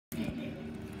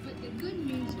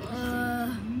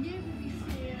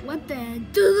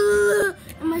the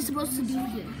am I supposed to do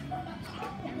here?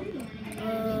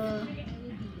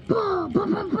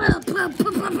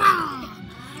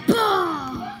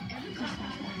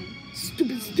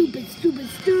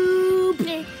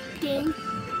 Stupid thing.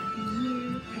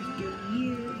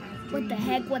 What the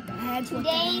heck?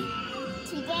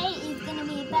 Today is gonna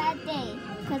be a bad day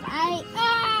because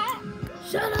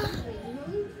Shut up.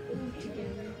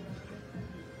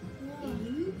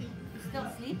 Still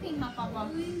sleeping, huh, Papa?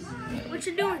 What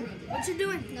you doing?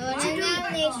 No, I'm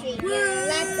not lazy.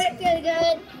 Let's feel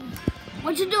good.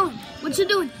 What you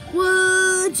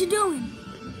doing?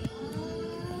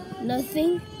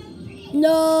 Nothing.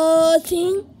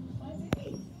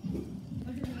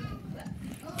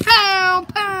 Pow,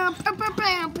 pow, pow, pow,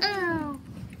 pow, pow.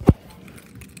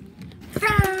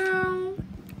 Pow.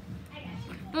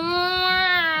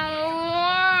 Wow.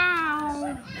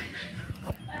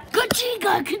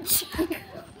 Ka-chiga.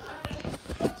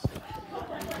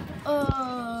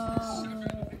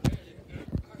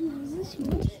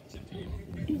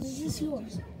 Is this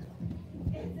yours?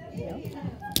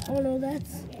 Oh no,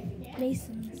 that's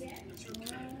Mason's.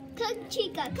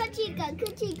 Ka-chiga.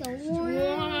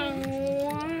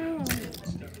 Wow.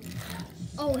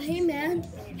 Oh, hey man.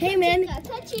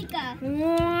 Ka-chiga.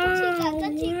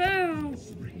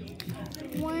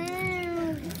 Wow.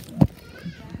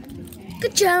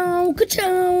 Ka-chow.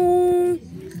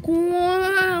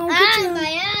 Wow.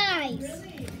 My eyes.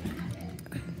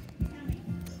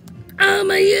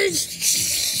 My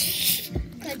ears.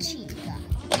 Ka-chiga.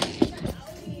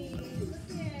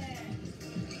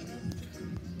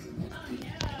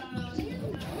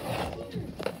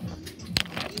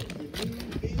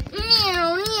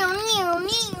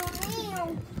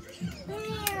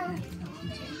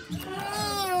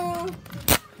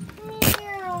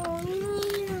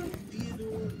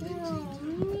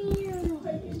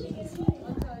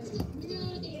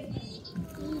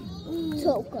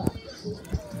 Toka.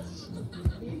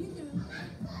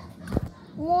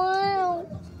 Wow.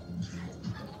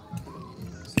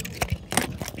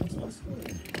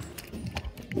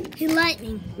 Hey,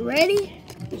 Lightning, you ready?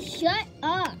 Shut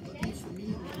up.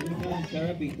 Shut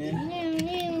up, Ethan.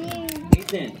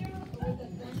 Ethan.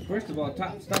 First of all,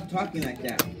 stop talking like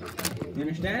that. You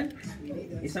understand?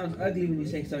 It sounds ugly when you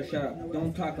say so. Shut up.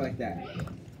 Don't talk like that.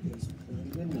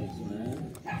 Goodness,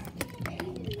 man.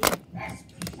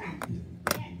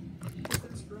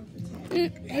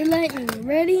 Hey, Lightning, you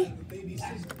ready?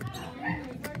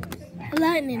 Hey,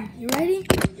 Lightning, you ready?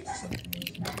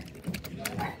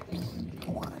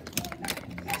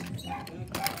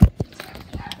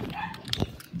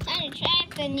 Time to try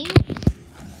the new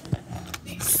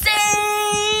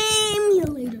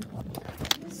Simulator.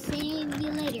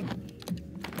 simulator.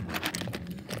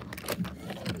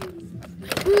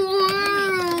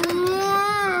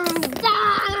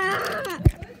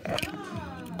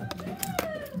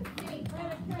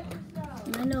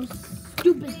 I know,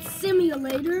 stupid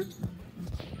simulator.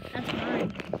 That's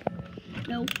mine.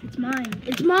 No, it's mine.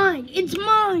 It's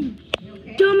mine.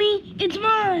 Dummy, it's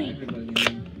mine.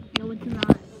 No, it's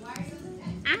not.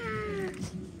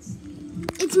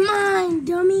 It's mine,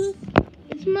 dummy.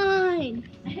 It's mine.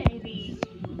 Haley.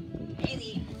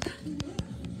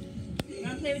 You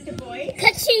want to play with the boys?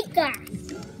 Ka-chiga.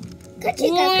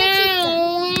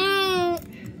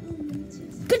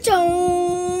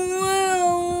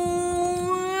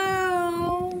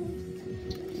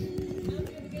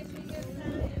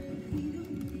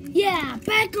 Yeah,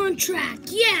 back on track.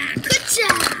 Yeah, good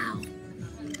job.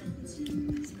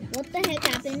 What the heck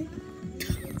happened?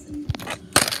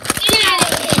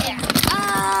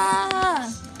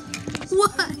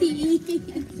 Why?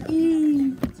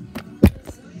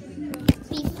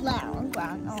 Be flat on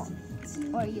ground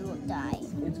or you will die.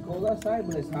 It's cold outside,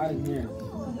 but it's hot in here.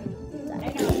 I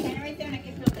know. Stand right there and I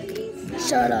can feel the heat.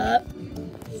 Shut up.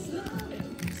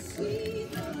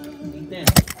 Ethan,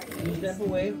 can you step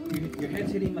away? Your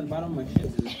head's hitting the bottom of my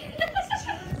shoe.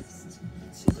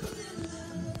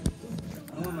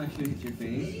 I don't want my shoe to hit your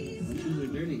face. My shoes are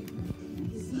dirty.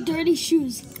 Dirty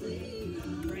shoes.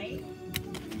 Right?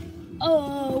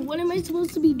 What am I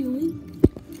supposed to be doing?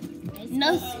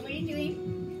 Nothing. What are you doing?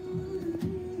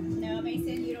 No,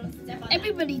 Mason, you don't step on that.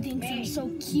 Everybody thinks I'm so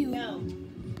cute. No.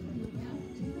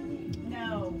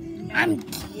 I'm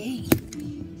gay.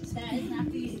 That is not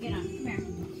for you to get on. Come here.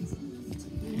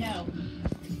 No.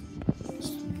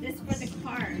 This is for the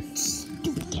cars.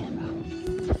 Stupid camera.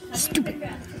 Let's put it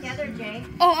together, Jay.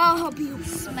 Oh, I'll help you.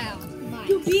 Smell.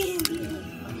 You be in.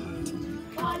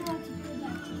 Okay.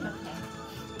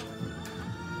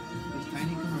 Is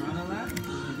Tiny come around a lot? Is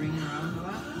he bringing around a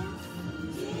lot?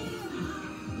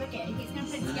 Look at it. He's going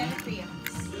to put it together for you.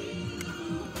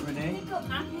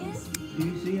 Huh? Do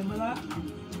you see him a lot?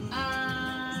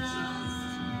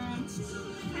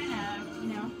 Kind of, you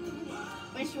know.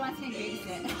 But she wants me to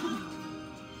babysit.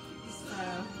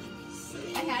 So,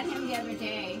 I had him the other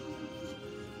day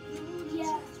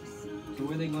Yeah. So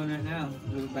where are they going right now?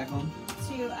 Go back home?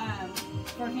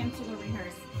 for him to go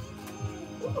rehearse.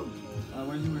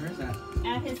 Where's he rehearse at?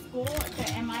 At his school,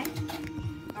 the MI,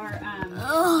 or,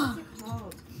 Ugh. what's it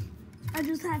called? I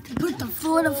just had to put the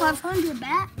 4 to 500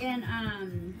 back. And,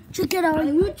 Check it out on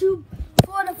YouTube.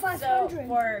 4 to so 500.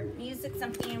 for music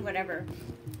something, whatever.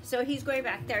 So he's going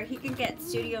back there. He can get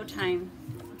studio time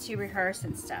to rehearse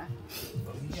and stuff.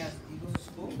 He goes to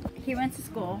school? He went to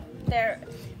school. There,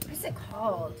 what's it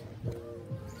called?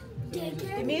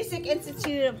 The Music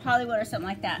Institute of Hollywood or something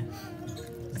like that.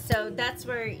 So that's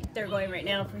where they're going right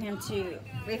now for him to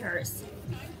rehearse.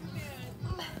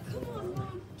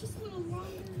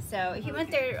 So he went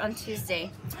there on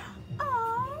Tuesday.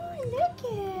 Oh, look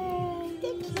at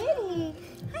the kitty.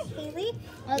 Hi, Haley.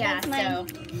 Oh, Yeah, that's mine.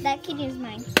 so- That kitty is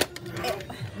mine.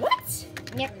 What?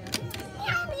 Yep.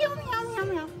 Meow, meow, meow, meow,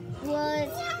 meow.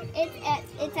 Well,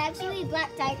 it's actually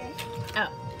Black Tiger. Oh.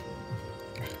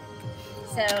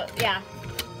 So, yeah.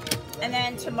 And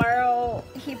then tomorrow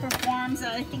he performs,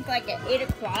 I think, like at 8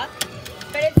 o'clock.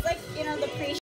 But it's like, you know, the pre